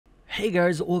Hey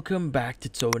guys, welcome back to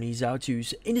Tony's How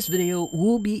To's. In this video,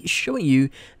 we'll be showing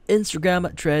you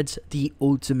Instagram Threads, the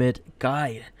ultimate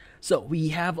guide. So we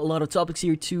have a lot of topics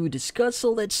here to discuss,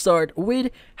 so let's start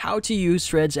with how to use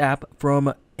Threads app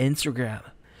from Instagram.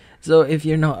 So if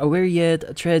you're not aware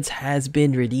yet, Threads has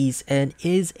been released and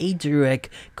is a direct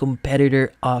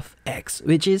competitor of X,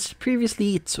 which is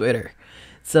previously Twitter.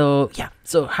 So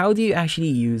how do you actually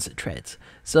use Threads?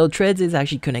 So Threads is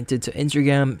actually connected to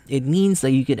Instagram. It means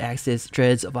that you can access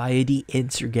Threads via the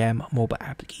Instagram mobile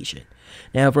application.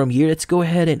 Now from here, let's go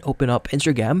ahead and open up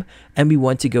Instagram, and we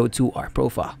want to go to our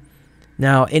profile.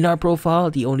 Now in our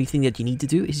profile, the only thing that you need to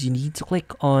do is you need to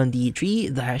click on the three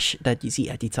dash that you see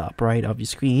at the top right of your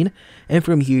screen, and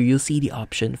from here you'll see the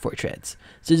option for Threads.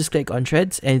 So just click on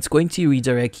Threads, and it's going to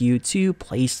redirect you to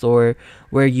Play Store,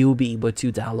 where you'll be able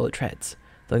to download Threads.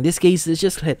 So in this case, let's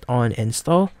just click on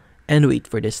install and wait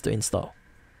for this to install.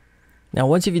 Now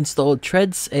once you've installed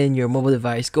Threads in your mobile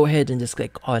device, go ahead and just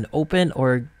click on open,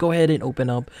 or go ahead and open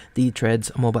up the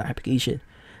Threads mobile application.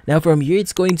 Now from here,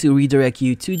 it's going to redirect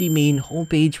you to the main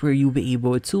homepage where you'll be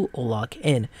able to log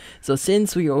in. So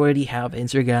since we already have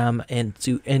Instagram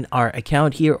in our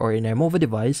account here, or in our mobile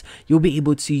device, you'll be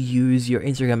able to use your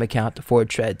Instagram account for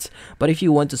Threads. But if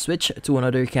you want to switch to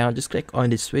another account, just click on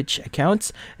the switch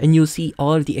accounts, and you'll see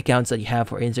all of the accounts that you have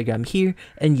for Instagram here,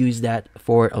 and use that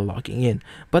for logging in.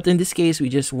 But in this case, we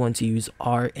just want to use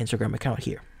our Instagram account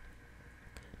here.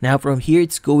 Now from here,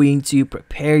 it's going to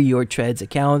prepare your Threads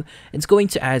account. It's going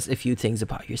to ask a few things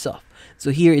about yourself. So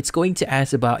here, it's going to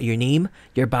ask about your name,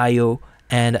 your bio,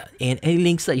 and any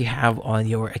links that you have on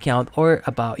your account or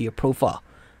about your profile.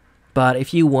 But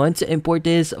if you want to import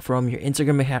this from your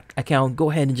Instagram account,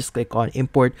 go ahead and just click on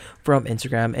import from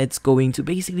Instagram. It's going to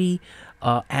basically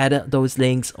add those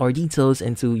links or details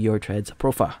into your Threads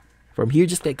profile. From here,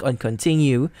 just click on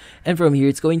continue, and from here,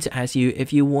 it's going to ask you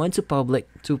if you want to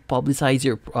publicize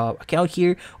your account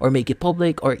here, or make it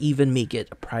public, or even make it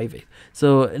private.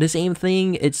 So the same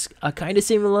thing, it's kind of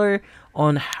similar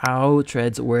on how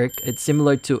Threads work. It's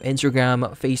similar to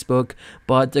Instagram, Facebook,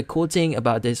 but the cool thing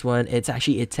about this one, it's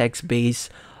actually a text-based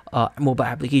mobile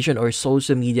application or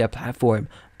social media platform,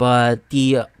 but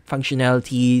the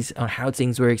functionalities on how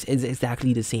things works is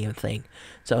exactly the same thing.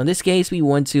 So in this case, we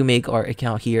want to make our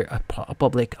account here a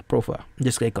public profile.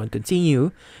 Just click on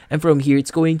continue, and from here,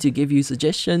 it's going to give you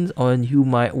suggestions on who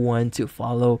might want to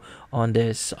follow on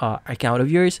this account of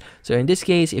yours. So in this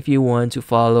case, if you want to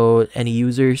follow any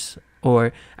users,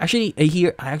 or actually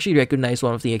here, I actually recognize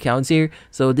one of the accounts here.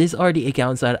 So these are the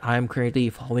accounts that I'm currently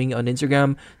following on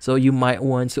Instagram. So you might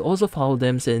want to also follow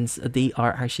them, since they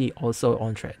are actually also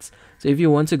on Threads. So if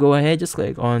you want to go ahead, just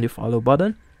click on the follow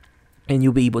button, and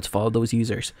you'll be able to follow those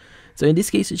users. So in this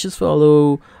case, you just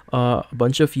follow a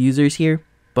bunch of users here.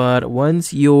 But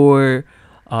once you're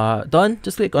done,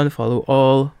 just click on follow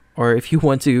all, or if you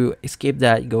want to skip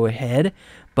that, go ahead.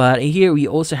 But in here, we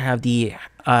also have the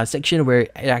section where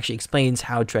it actually explains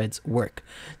how Threads work.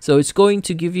 So it's going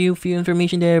to give you a few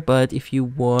information there, but if you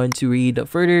want to read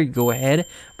further, go ahead.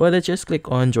 But let's just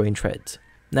click on join Threads.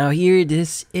 Now here,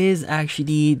 this is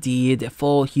actually the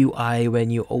default UI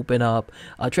when you open up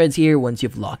Threads here once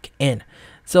you've logged in.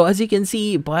 So as you can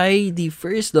see, by the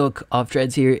first look of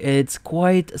Threads here, it's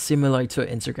quite similar to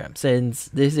Instagram, since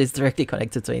this is directly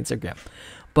connected to Instagram.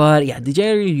 But yeah, the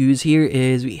general use here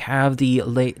is we have the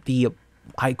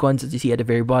icons that you see at the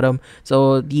very bottom.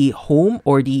 So the home,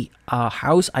 or the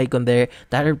house icon there,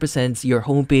 that represents your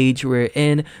homepage,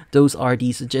 wherein those are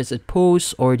the suggested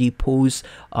posts or the posts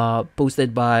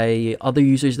posted by other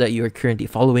users that you're currently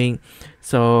following.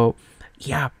 So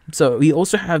yeah, so we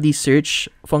also have the search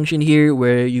function here,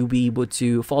 where you'll be able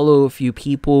to follow a few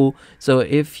people. So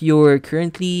if you're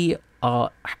currently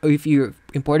if you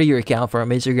imported your account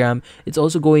from Instagram, it's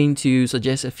also going to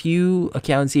suggest a few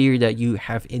accounts here that you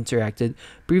have interacted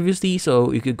previously.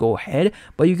 So you could go ahead,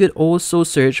 but you could also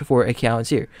search for accounts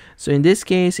here. So in this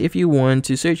case, if you want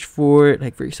to search for,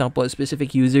 like for example,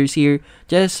 specific users here,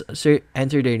 just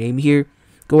enter their name here,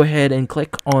 go ahead and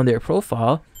click on their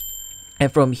profile.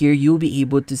 And from here, you'll be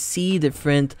able to see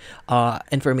different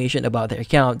information about their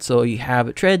account. So you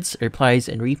have threads, replies,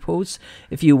 and reposts.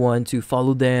 If you want to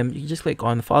follow them, you just click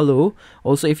on follow.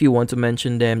 Also, if you want to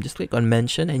mention them, just click on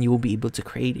mention, and you will be able to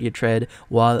create your thread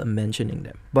while mentioning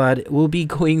them. But we'll be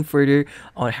going further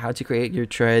on how to create your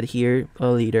thread here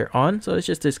later on. So let's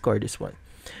just discard this one.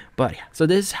 But yeah, so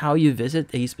this is how you visit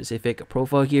a specific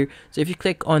profile here. So if you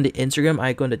click on the Instagram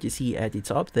icon that you see at the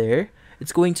top there,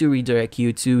 it's going to redirect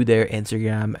you to their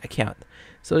Instagram account.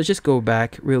 So let's just go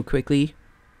back real quickly.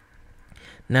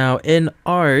 Now in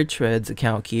our Threads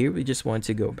account here, we just want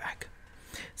to go back.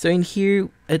 So in here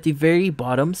at the very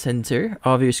bottom center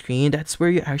of your screen, that's where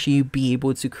you actually be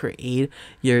able to create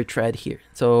your thread here.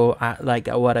 So like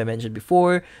what I mentioned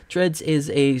before, Threads is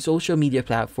a social media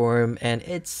platform and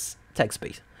it's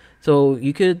text-based. So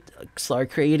you could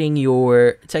start creating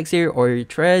your text here or your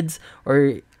threads,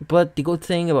 but the good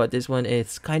thing about this one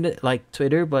is kind of like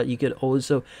Twitter, but you could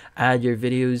also add your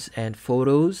videos and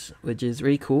photos, which is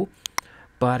really cool.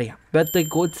 But yeah, but the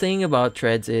good thing about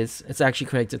Threads is it's actually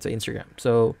connected to Instagram.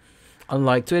 So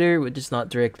unlike Twitter, which is not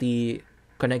directly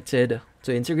connected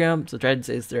to Instagram, so Threads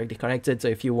is directly connected. So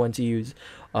if you want to use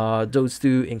those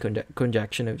two in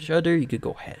conjunction of each other, you could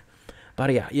go ahead.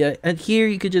 But yeah, and here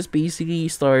you could just basically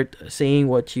start saying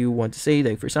what you want to say.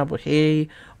 Like for example, hey,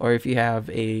 or if you have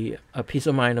a piece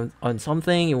of mind on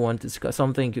something, you want to discuss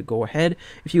something, you could go ahead.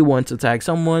 If you want to tag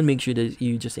someone, make sure that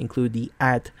you just include the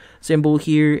 @ symbol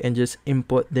here and just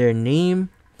input their name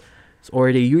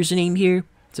or their username here.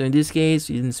 So in this case,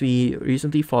 since we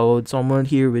recently followed someone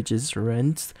here, which is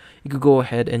Renz, you could go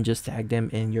ahead and just tag them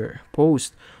in your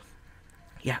post.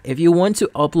 Yeah, if you want to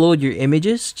upload your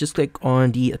images, just click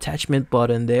on the attachment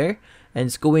button there, and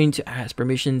it's going to ask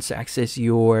permissions to access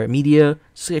your media.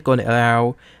 Just click on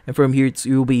allow, and from here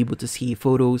you'll be able to see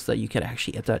photos that you can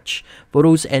actually attach,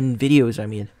 photos and videos, I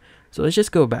mean. So let's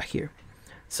just go back here.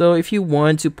 So if you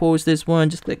want to post this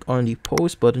one, just click on the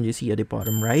post button you see at the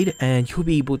bottom right, and you'll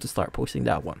be able to start posting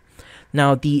that one.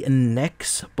 Now the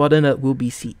next button that we'll be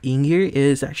seeing here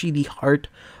is actually the heart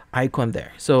icon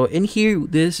there. So in here,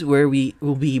 this is where we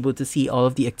will be able to see all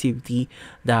of the activity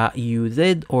that you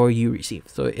did or you received.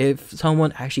 So if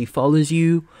someone actually follows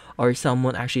you, or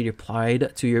someone actually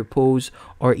replied to your post,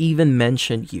 or even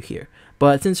mentioned you here.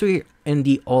 But since we're in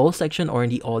the all section or in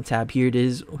the all tab here,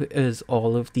 this is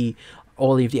all of the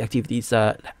activities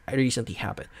that recently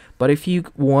happened. But if you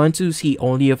want to see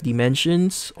only of the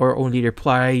mentions or only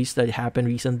replies that happened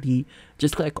recently,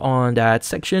 just click on that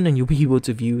section and you'll be able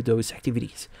to view those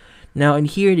activities. Now in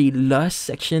here, the last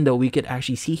section that we could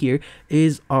actually see here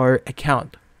is our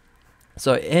account.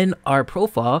 So in our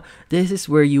profile, this is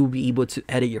where you'll be able to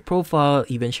edit your profile,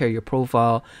 even share your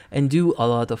profile, and do a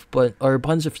lot of a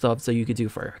bunch of stuff that you could do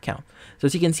for our account. So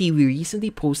as you can see, we recently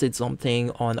posted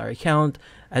something on our account.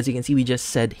 As you can see, we just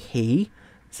said hey.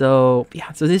 So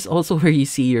yeah, so this is also where you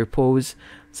see your posts.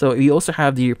 So we also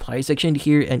have the reply section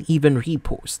here and even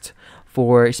repost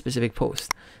for a specific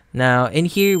post. Now in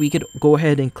here, we could go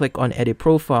ahead and click on edit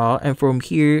profile, and from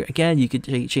here again you could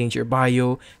change your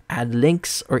bio, add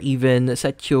links, or even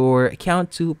set your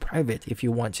account to private if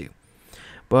you want to.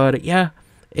 But yeah,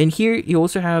 in here you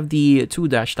also have the two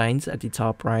dash lines at the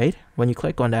top right. When you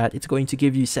click on that, it's going to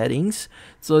give you settings.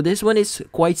 So this one is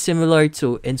quite similar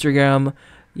to Instagram.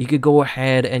 You could go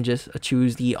ahead and just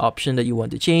choose the option that you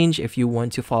want to change. If you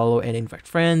want to follow and invite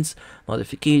friends,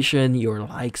 notification, your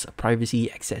likes, privacy,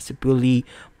 accessibility.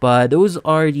 But those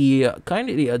are the kind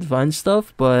of the advanced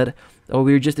stuff, but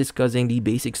we're just discussing the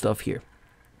basic stuff here.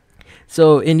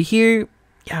 So in here,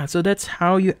 yeah, so that's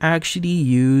how you actually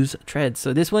use Threads.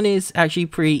 So this one is actually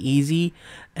pretty easy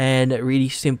and really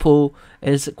simple.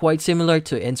 It's quite similar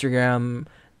to Instagram,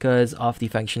 because of the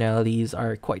functionalities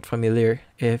are quite familiar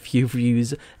if you've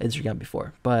used Instagram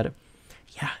before. But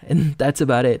yeah, and that's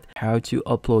about it. How to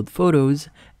upload photos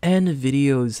and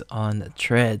videos on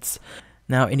Threads.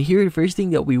 Now in here, the first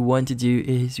thing that we want to do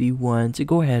is we want to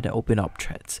go ahead and open up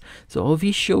Threads. So I'll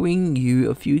be showing you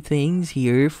a few things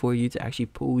here for you to actually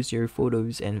post your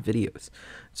photos and videos.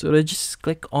 So let's just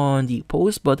click on the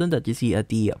post button that you see at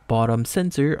the bottom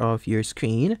center of your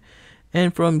screen.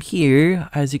 And from here,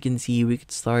 as you can see, we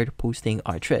could start posting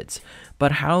our threads.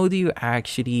 But how do you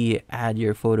actually add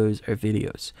your photos or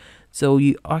videos? So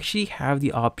you actually have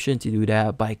the option to do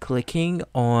that by clicking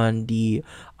on the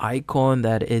icon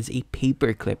that is a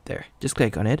paperclip there. Just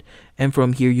click on it, and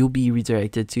from here you'll be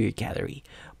redirected to your gallery.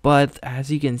 But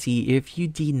as you can see, if you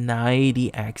deny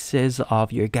the access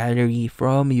of your gallery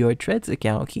from your Threads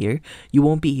account here, you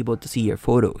won't be able to see your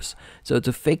photos. So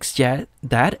to fix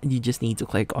that, you just need to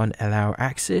click on allow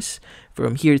access.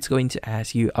 From here, it's going to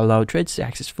ask you allow Threads to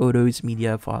access photos,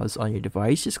 media files on your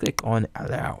device. Just click on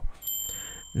allow.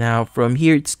 Now from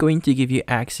here, it's going to give you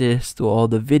access to all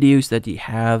the videos that you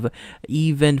have,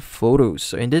 even photos.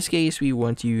 So in this case, we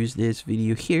want to use this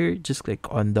video here. Just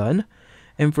click on done.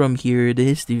 And from here,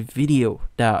 this is the video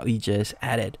that we just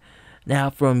added.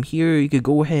 Now from here, you could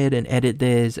go ahead and edit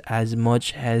this as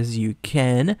much as you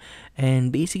can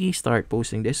and basically start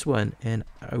posting this one. And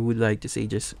I would like to say,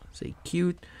 just say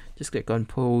cute, just click on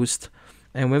post.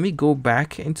 And when we go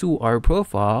back into our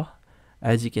profile,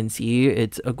 As you can see,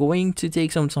 it's going to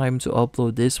take some time to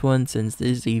upload this one. Since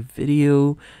this is a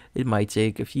video, it might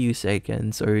take a few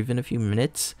seconds or even a few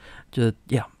minutes.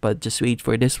 But just wait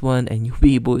for this one and you'll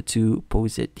be able to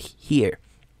post it here.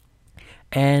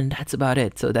 And that's about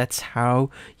it. So that's how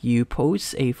you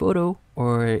post a photo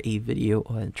or a video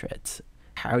on Threads.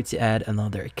 How to add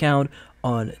another account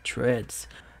on Threads.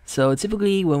 So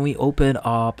typically when we open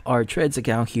up our Threads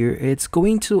account here, it's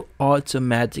going to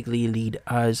automatically lead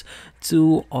us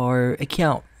to our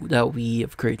account that we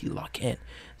have currently logged in.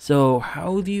 So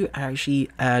how do you actually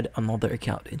add another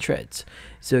account in Threads?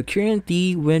 So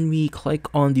currently when we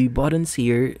click on the buttons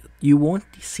here, you won't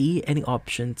see any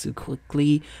option to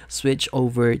quickly switch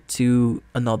over to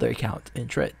another account in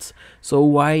Threads. So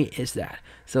why is that?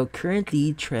 So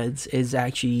currently Threads is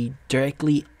actually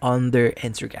directly under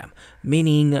Instagram,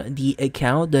 meaning the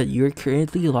account that you're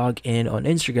currently logged in on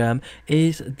Instagram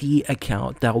is the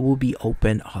account that will be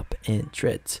opened up in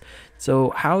Threads. So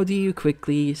how do you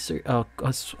quickly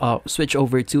switch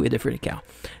over to a different account?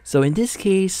 So in this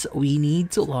case, we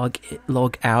need to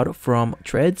log out from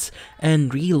Threads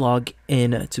and re-log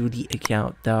in to the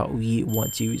account that we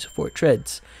want to use for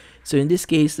Threads. So in this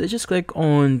case, let's just click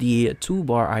on the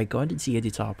toolbar icon that you see at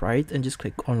the top right and just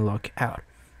click on log out.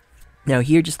 Now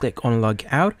here, just click on log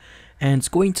out and it's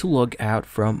going to log out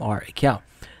from our account.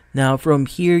 Now from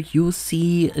here, you'll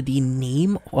see the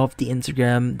name of the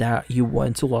Instagram that you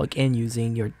want to log in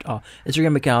using your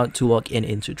Instagram account to log in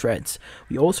into Threads.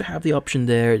 We also have the option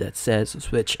there that says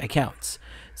switch accounts.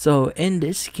 So in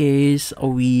this case,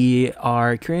 we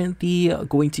are currently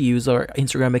going to use our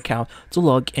Instagram account to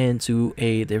log into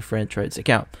a different Threads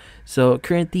account. So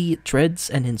currently Threads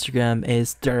and Instagram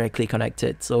is directly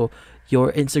connected. So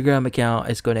your Instagram account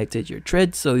is connected to your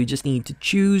Threads, so you just need to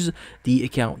choose the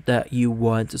account that you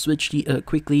want to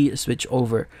quickly switch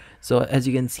over. So as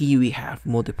you can see, we have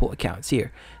multiple accounts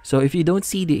here. So if you don't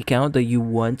see the account that you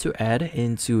want to add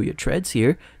into your Threads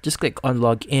here, just click on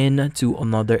log in to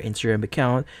another Instagram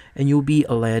account and you'll be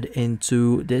led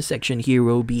into this section here.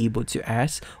 We'll be able to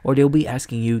ask, or they'll be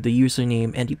asking you the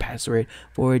username and the password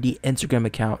for the Instagram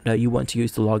account that you want to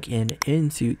use to log in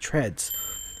into Threads.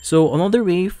 So another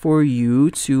way for you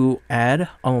to add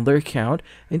another account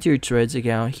into your Threads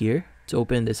account here, to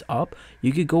open this up,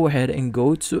 you could go ahead and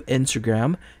go to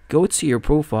Instagram, go to your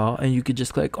profile, and you could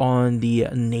just click on the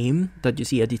name that you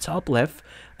see at the top left,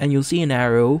 and you'll see an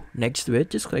arrow next to it.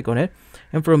 Just click on it,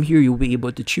 and from here you'll be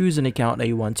able to choose an account that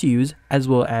you want to use, as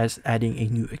well as adding a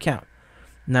new account.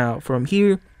 Now from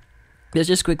here, let's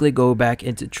just quickly go back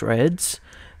into Threads.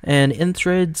 And in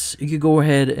Threads, you can go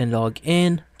ahead and log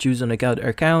in, choose an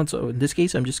account. So in this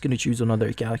case, I'm just going to choose another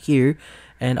account here,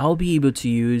 and I'll be able to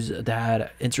use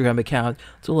that Instagram account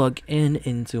to log in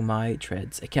into my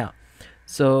Threads account.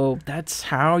 So that's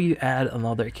how you add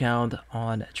another account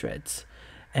on Threads.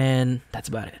 And that's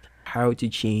about it. How to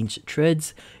change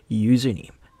Threads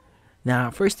username. Now,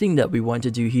 first thing that we want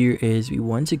to do here is we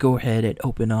want to go ahead and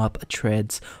open up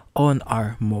Threads on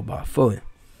our mobile phone.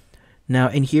 Now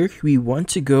in here, we want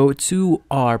to go to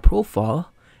our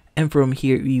profile, and from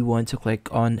here we want to click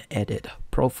on edit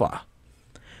profile.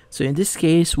 So in this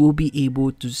case, we'll be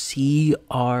able to see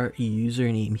our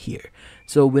username here.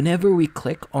 So whenever we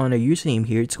click on a username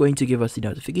here, it's going to give us the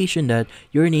notification that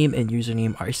your name and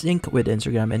username are synced with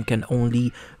Instagram and can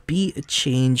only be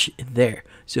changed there.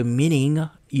 So meaning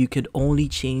you could only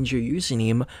change your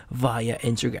username via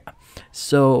Instagram.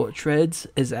 So Threads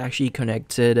is actually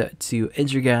connected to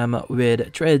Instagram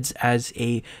with Threads as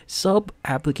a sub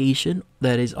application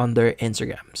that is under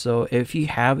Instagram. So if you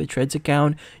have a Threads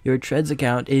account, your Threads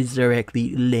account is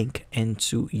directly linked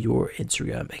into your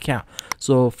Instagram account.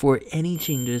 So for any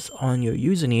changes on your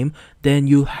username, then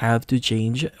you have to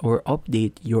change or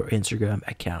update your Instagram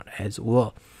account as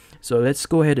well. So let's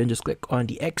go ahead and just click on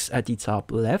the X at the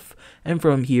top left, and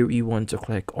from here we want to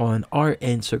click on our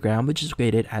Instagram, which is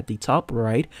located at the top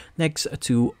right next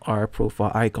to our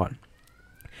profile icon.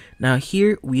 Now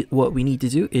here, what we need to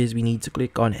do is we need to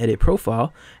click on edit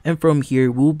profile, and from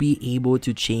here we'll be able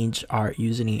to change our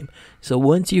username. So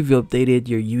once you've updated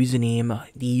your username,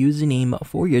 the username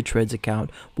for your Threads account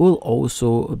will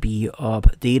also be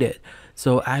updated.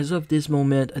 So as of this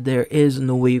moment, there is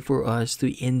no way for us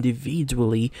to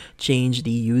individually change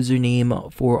the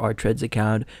username for our Threads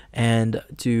account and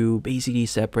to basically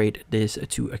separate these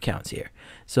two accounts here.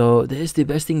 So this is the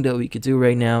best thing that we could do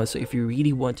right now. So if you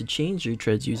really want to change your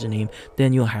Threads username,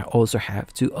 then you'll also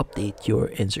have to update your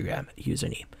Instagram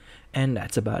username. And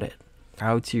that's about it.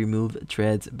 How to remove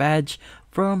Threads badge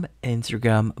from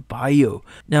Instagram bio.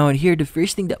 Now in here, the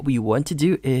first thing that we want to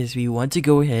do is we want to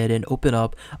go ahead and open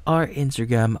up our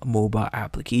Instagram mobile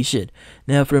application.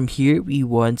 Now from here, we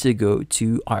want to go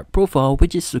to our profile,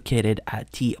 which is located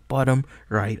at the bottom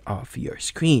right of your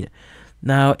screen.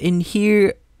 Now in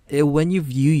here, when you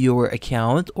view your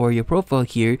account or your profile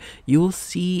here, you will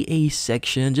see a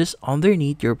section just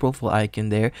underneath your profile icon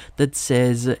there that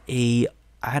says a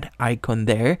add icon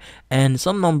there and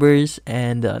some numbers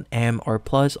and an M or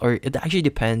plus, or it actually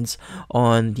depends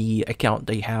on the account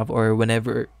that you have or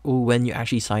when you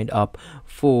actually signed up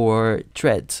for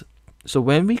Threads. So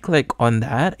when we click on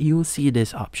that, you'll see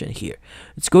this option here.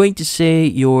 It's going to say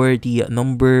you're the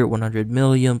number 100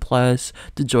 million plus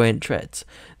to join Threads.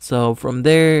 So from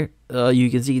there,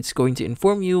 you can see it's going to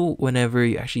inform you whenever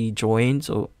you actually join.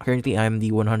 So currently I'm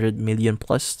the 100 million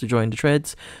plus to join the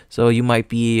Threads. So you might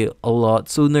be a lot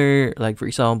sooner, like for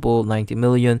example 90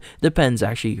 million, depends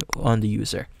actually on the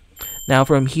user. Now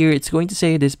from here, it's going to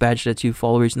say this badge lets you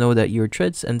followers know that you're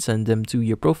Threads and send them to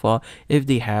your profile if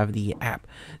they have the app.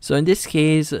 So in this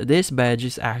case, this badge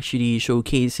is actually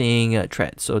showcasing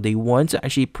Threads. So they want to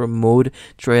actually promote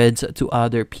Threads to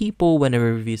other people.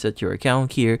 Whenever you visit your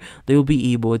account here, they will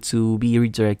be able to be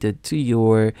redirected to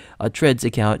your Threads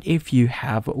account if you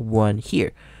have one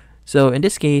here. So in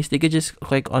this case, they could just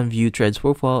click on view Threads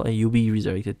profile and you'll be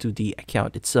redirected to the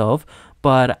account itself.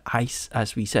 But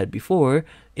as we said before,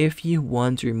 if you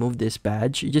want to remove this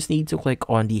badge, you just need to click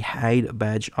on the hide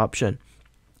badge option.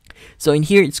 So in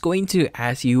here, it's going to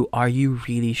ask you, are you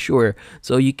really sure?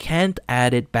 So you can't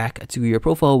add it back to your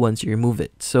profile once you remove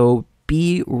it. So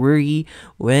be wary,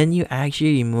 when you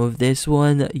actually remove this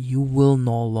one, you will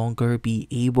no longer be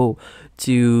able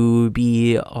to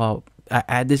be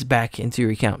add this back into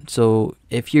your account. So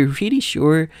if you're really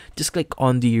sure, just click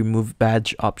on the remove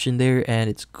badge option there and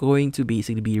it's going to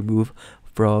basically be removed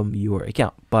from your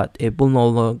account, but it will no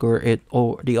longer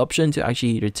the option to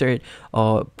actually return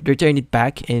it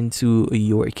back into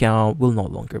your account will no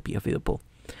longer be available.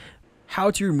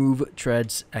 How to remove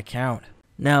Threads account.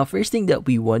 Now, first thing that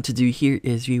we want to do here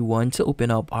is we want to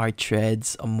open up our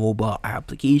Threads mobile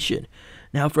application.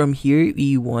 Now from here,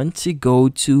 we want to go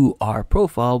to our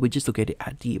profile, which is located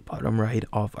at the bottom right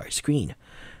of our screen.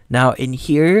 Now in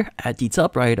here, at the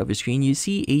top right of the screen, you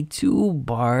see a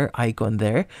 2-bar icon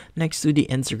there next to the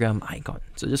Instagram icon.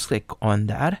 So just click on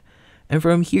that. And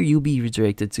from here, you'll be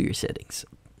redirected to your settings.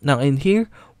 Now in here,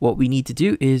 what we need to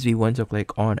do is we want to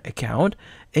click on account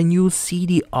and you'll see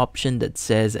the option that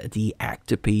says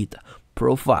deactivate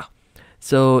profile.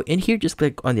 So in here, just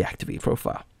click on the activate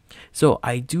profile. So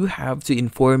I do have to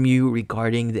inform you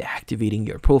regarding deactivating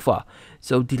your profile.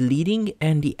 So deleting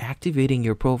and deactivating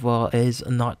your profile is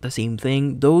not the same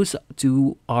thing. Those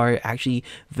two are actually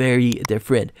very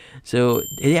different. So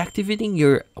deactivating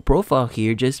your profile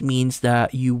here just means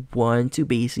that you want to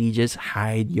basically just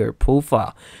hide your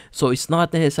profile. So it's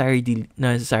not necessarily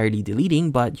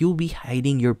deleting, but you'll be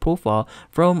hiding your profile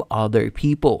from other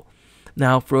people.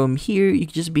 Now from here, you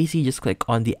can just basically just click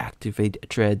on the activate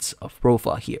Threads of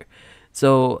profile here.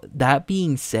 So that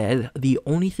being said, the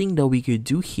only thing that we could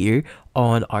do here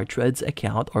on our Threads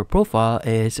account or profile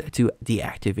is to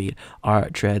deactivate our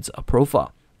Threads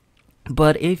profile.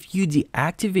 But if you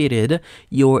deactivated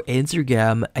your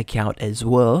Instagram account as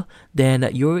well, then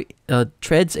your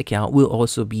Threads account will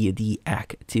also be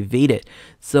deactivated.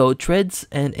 So Threads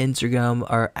and Instagram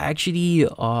are actually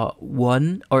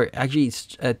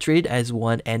treated as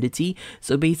one entity.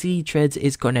 So basically, Threads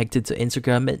is connected to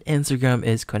Instagram and Instagram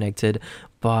is connected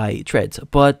by Threads,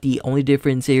 but the only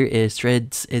difference here is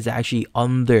Threads is actually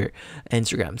under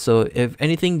Instagram. So if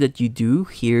anything that you do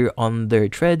here under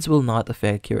Threads will not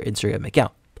affect your Instagram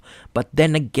account. But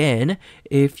then again,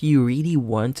 if you really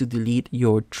want to delete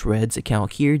your Threads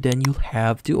account here, then you'll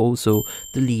have to also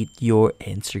delete your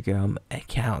Instagram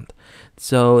account.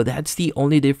 So that's the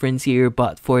only difference here.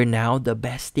 But for now, the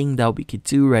best thing that we could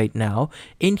do right now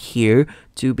in here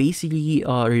to basically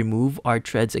remove our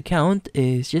Threads account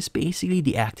is just basically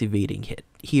deactivating it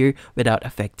here without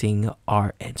affecting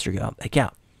our Instagram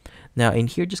account. Now in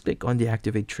here, just click on the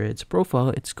activate Threads profile.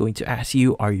 It's going to ask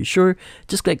you, are you sure?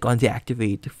 Just click on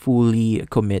deactivate, fully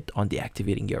commit on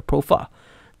deactivating your profile.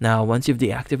 Now, once you've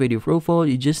deactivated your profile,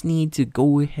 you just need to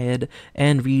go ahead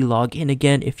and re-log in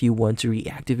again if you want to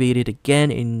reactivate it again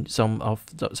in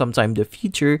sometime in the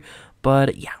future.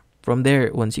 But yeah, from there,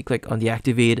 once you click on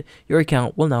deactivate, your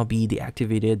account will now be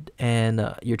deactivated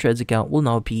and your Threads account will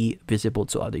now be visible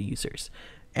to other users.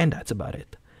 And that's about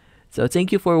it. So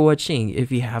thank you for watching.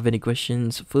 If you have any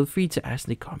questions, feel free to ask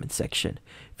in the comment section.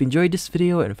 If you enjoyed this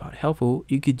video and found it helpful,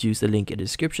 you could use the link in the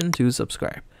description to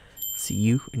subscribe. See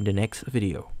you in the next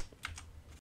video.